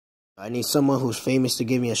I need someone who's famous to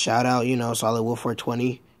give me a shout out, Solid Wolf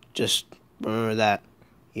 420. Just remember that,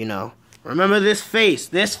 Remember this face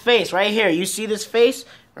right here. You see this face?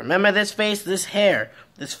 Remember this face, this hair.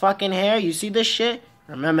 This fucking hair, you see this shit?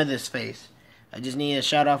 Remember this face. I just need a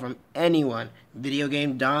shout out from anyone. Video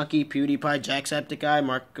Game Donkey, PewDiePie, Jacksepticeye,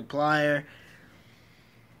 Markiplier,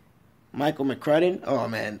 Michael McCrudden. Oh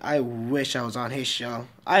man, I wish I was on his show.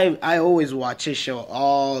 I always watch his show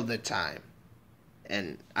all the time.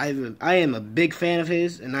 And I am a big fan of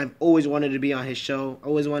his, and I've always wanted to be on his show. I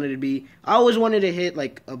always wanted to hit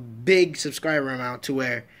like a big subscriber amount to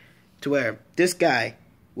where this guy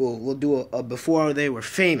will do a before they were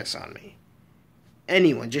famous on me.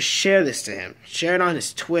 Anyone, just share this to him. Share it on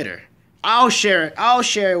his Twitter. I'll share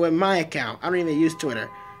it with my account. I don't even use Twitter.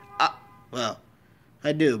 Well,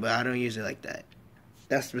 I do, but I don't use it like that.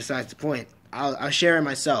 That's besides the point. I'll share it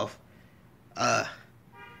myself.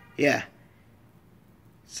 Yeah.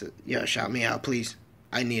 So, shout me out, please.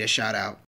 I need a shout out.